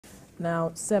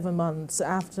Now, 7 months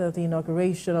after the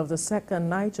inauguration of the Second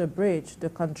Niger Bridge,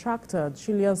 the contractor,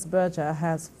 Julius Berger,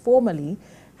 has formally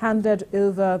handed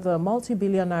over the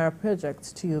multi-billion Naira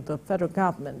project to the federal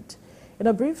government. In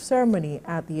a brief ceremony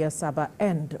at the Asaba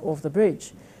end of the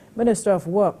bridge, Minister of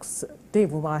Works,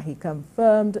 Umahi,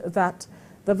 confirmed that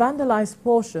the vandalized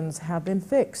portions have been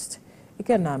fixed.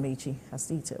 Ikenna has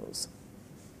details.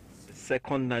 The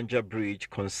Second Niger Bridge,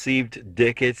 conceived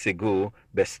decades ago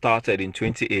but started in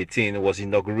 2018, was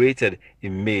inaugurated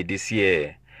in May this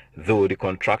year. Though the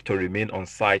contractor remained on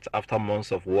site after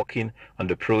months of working on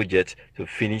the project to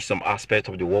finish some aspects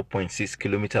of the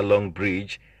 1.6-kilometer long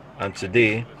bridge, and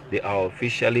today they are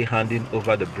officially handing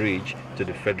over the bridge to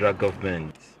the federal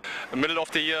government. In the middle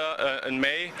of the year, in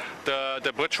May,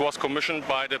 the bridge was commissioned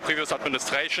by the previous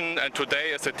administration, and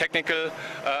today is the technical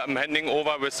handing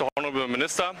over with the Honorable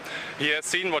Minister. He has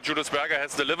seen what Julius Berger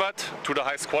has delivered to the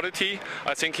highest quality.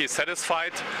 I think he's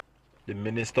satisfied. The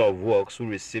Minister of Works, who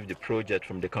received the project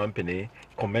from the company,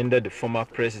 commended the former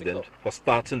president for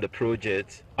starting the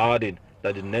project, adding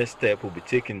that the next step will be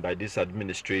taken by this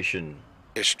administration.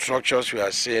 The structures we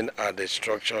are seeing are the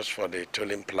structures for the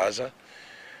tolling plaza.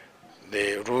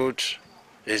 The route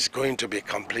is going to be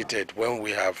completed when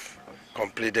we have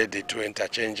completed the 2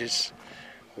 interchanges.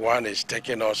 One is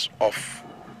taking us off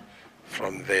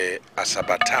from the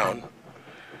Asaba town,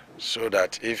 so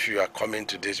that if you are coming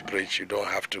to this bridge, you don't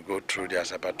have to go through the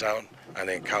Asaba town and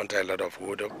encounter a lot of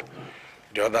hold-up.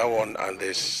 The other one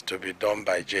is to be done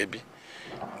by JB.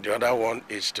 The other one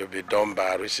is to be done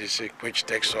by RCC, which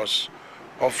takes us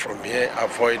off from here,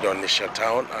 avoid Onitsha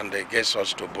town, and it gets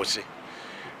us to Bosi.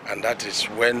 And that is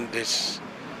when this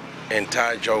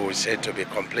entire job we say to be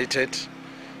completed.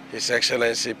 His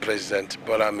Excellency President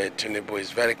Bola Ahmed Tinubu is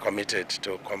very committed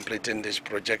to completing this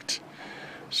project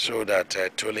so that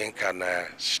tolling can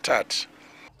start.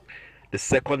 The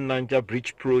Second Niger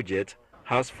Bridge project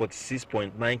has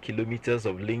 46.9 kilometers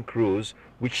of link roads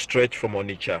which stretch from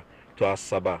Onitsha to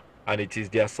Asaba, and it is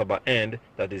the Asaba end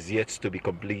that is yet to be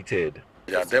completed.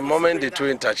 Yeah, the moment the 2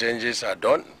 interchanges are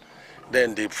done,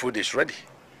 then the food is ready,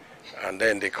 and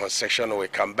then the concession will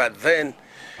come. But then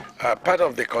part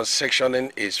of the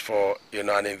concessioning is for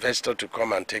an investor to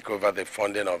come and take over the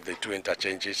funding of the 2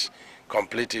 interchanges,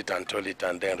 complete it and toll it,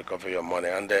 and then recover your money.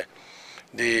 And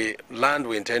the land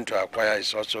we intend to acquire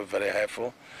is also very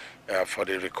helpful for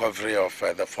the recovery of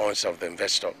the funds of the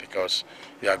investor, because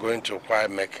we are going to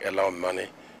make a lot of money.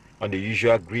 On the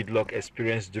usual gridlock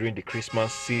experienced during the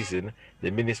Christmas season,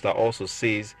 the minister also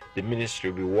says the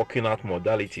ministry will be working out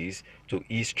modalities to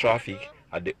ease traffic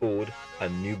at the old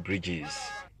and new bridges.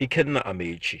 Ikenna,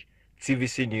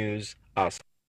 TVC News, Asaba.